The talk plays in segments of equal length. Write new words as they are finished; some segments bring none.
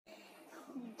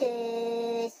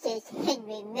is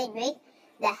Henry Minry,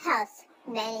 the house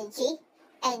manager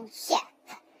and chef,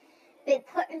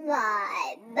 reporting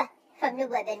live from the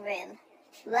living room.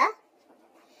 Well,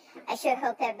 I sure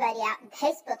hope everybody out in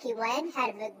Facebooky land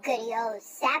had a goody old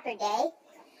Saturday.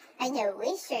 I know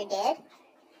we sure did.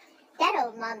 That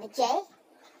old Mama J,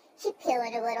 she's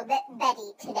feeling a little bit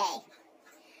Betty today.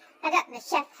 I got my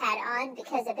chef hat on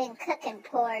because I've been cooking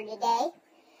for her today.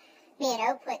 Me and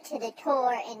Ope went to the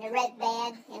tour in the red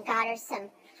van and got her some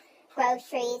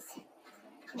groceries,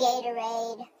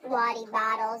 Gatorade, water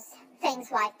bottles,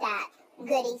 things like that,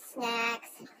 goodie snacks.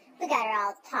 We got her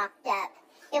all topped up.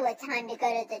 It was time to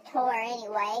go to the tour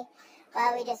anyway.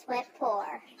 Well, we just went for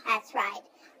her. That's right.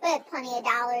 We had plenty of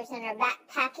dollars in our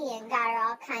backpacky and got her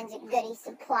all kinds of goodie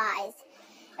supplies.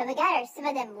 And we got her some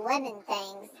of them lemon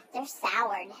things. They're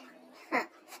soured. Huh.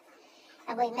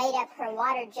 And we made up her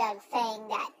water jug thing,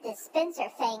 that dispenser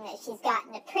thing that she's got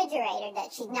in the refrigerator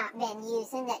that she's not been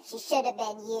using, that she should have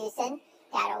been using.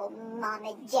 That old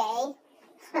Mama J.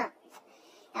 Huh.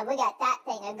 And we got that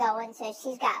thing a-going, so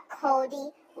she's got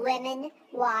coldy lemon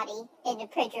water in the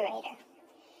refrigerator.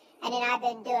 And then I've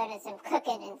been doing some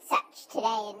cooking and such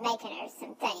today and making her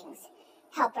some things.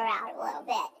 Help her out a little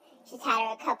bit. She's had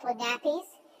her a couple of nappies.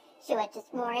 She went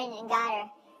this morning and got her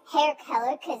hair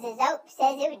color because his Ope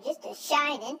says it was just a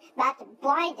shining, about to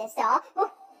blind us all.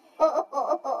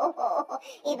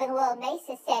 Even little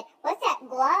Mesa said, "What's that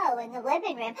glow in the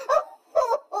living room?"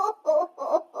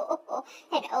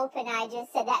 And Ope and I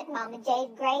just said, "That's Mama J's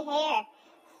gray hair."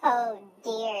 Oh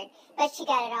dear. But she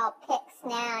got it all fixed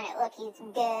now and it looks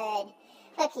good.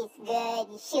 Looks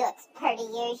good. She looks 30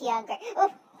 years younger.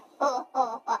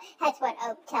 That's what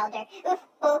Ope told her.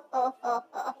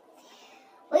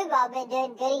 We've all been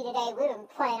doing goody today. We've been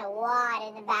playing a lot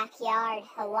in the backyard.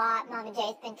 A lot. Mama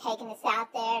J's been taking us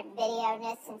out there and videoing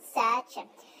us and such. And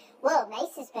little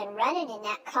Mace's been running in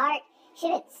that cart. She's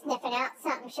been sniffing out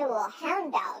something. She's a little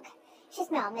hound dog. She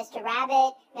smelled Mr.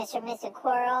 Rabbit, Mr. and Mrs.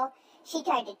 Squirrel. She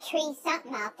tried to tree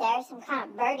something out there, some kind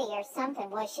of birdie or something.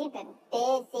 Boy, she's been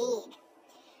busy.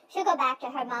 She'll go back to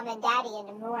her mom and daddy in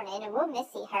the morning, and we'll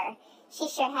missy her. She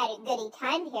sure had a goody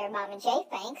time here, Mama J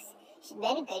thinks. She's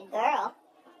been a good girl.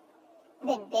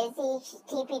 Been busy, she's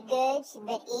keeping good, she's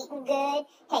been eating good,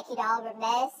 taking all of her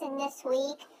medicine this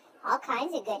week, all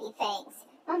kinds of goody things.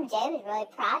 Mama J was really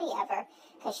proud of her,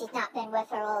 because she's not been with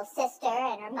her little sister,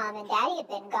 and her mom and daddy have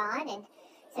been gone, and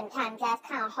sometimes that's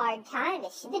kind of a hard time,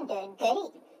 but she's been doing goody.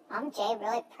 Mama J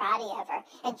really proud of her,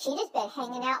 and she just been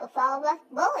hanging out with all the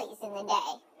bullies in the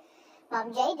day. Mama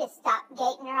J just stopped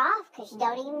gating her off, because she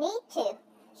don't even need to.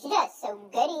 She does so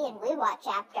goody, and we watch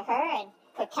after her, and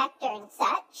protect her and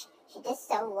such. She's just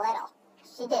so little.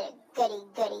 She did a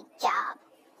goody job.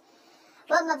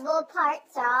 Well, my bull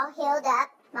parts are all healed up.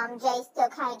 Mama J's still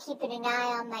kind of keeping an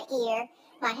eye on my ear.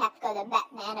 Might have to go to the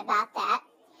vet man about that.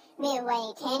 Me and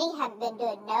Wayne Tanny haven't been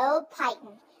doing no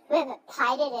piting. We haven't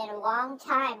pited in a long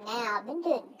time now. Been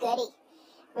doing goody.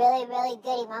 Really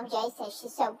goody. Mama J says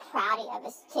she's so proud of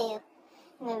us, too.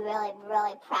 We're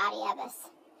really proud of us.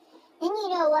 And you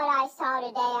know what I saw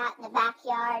today out in the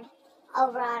backyard?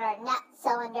 Over on our nut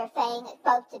cylinder thing, it's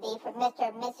supposed to be for Mr.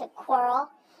 and Mrs. Squirrel.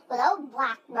 Well, old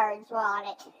blackbirds were on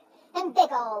it. And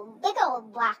big old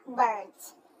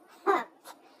blackbirds. I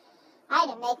had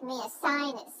to make me a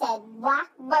sign that said,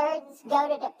 "Blackbirds go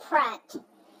to the front."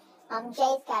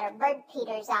 Jay's got her bird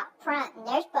feeders out front, and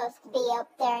they're supposed to be up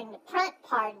there in the front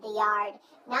part of the yard,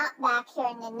 not back here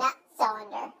in the nut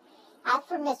cylinder. That's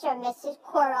for Mr. and Mrs.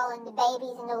 Squirrel and the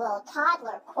babies and the little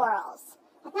toddler squirrels.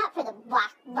 It's not for the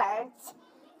blackbirds.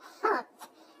 I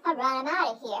run them out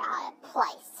of here, out of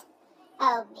place.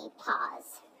 Oh, me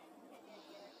paws.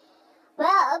 Well,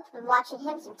 I've been watching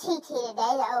him some TT today.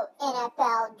 The old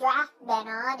NFL draft been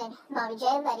on, and Mama J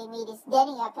let him eat his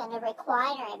Denny up in the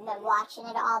recliner and been watching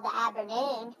it all the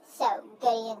afternoon. So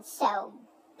goody and so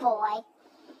boy.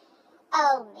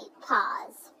 Oh, me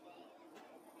paws.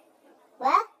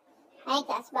 Well, I think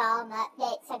that's about all the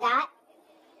updates I got.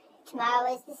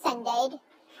 Tomorrow is the Sunday.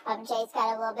 Jay's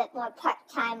got a little bit more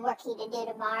part-time worky to do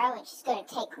tomorrow, and she's going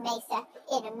to take Mesa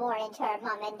in the morning to her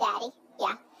mom and daddy.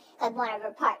 Yeah, because one of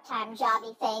her part-time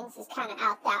jobby things is kind of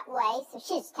out that way, so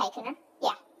she's taking her.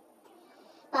 Yeah.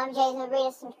 Mom Jay's going to read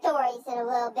us some stories in a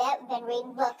little bit. We've been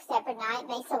reading books every night.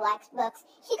 Mesa likes books.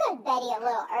 She goes to bed a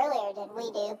little earlier than we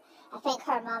do. I think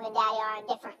her mom and daddy are on a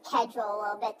different schedule a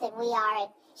little bit than we are, and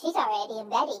she's already in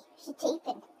bed. She's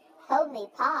teething. Hold me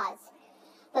paws.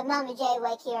 But Mama J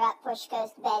wake her up before she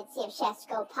goes to bed, see if she has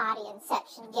to go potty and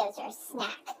such, and gives her a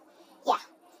snack. Yeah,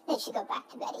 then she go back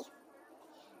to bed.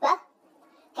 Well,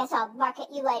 guess I'll bark at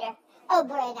you later.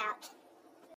 Over and out.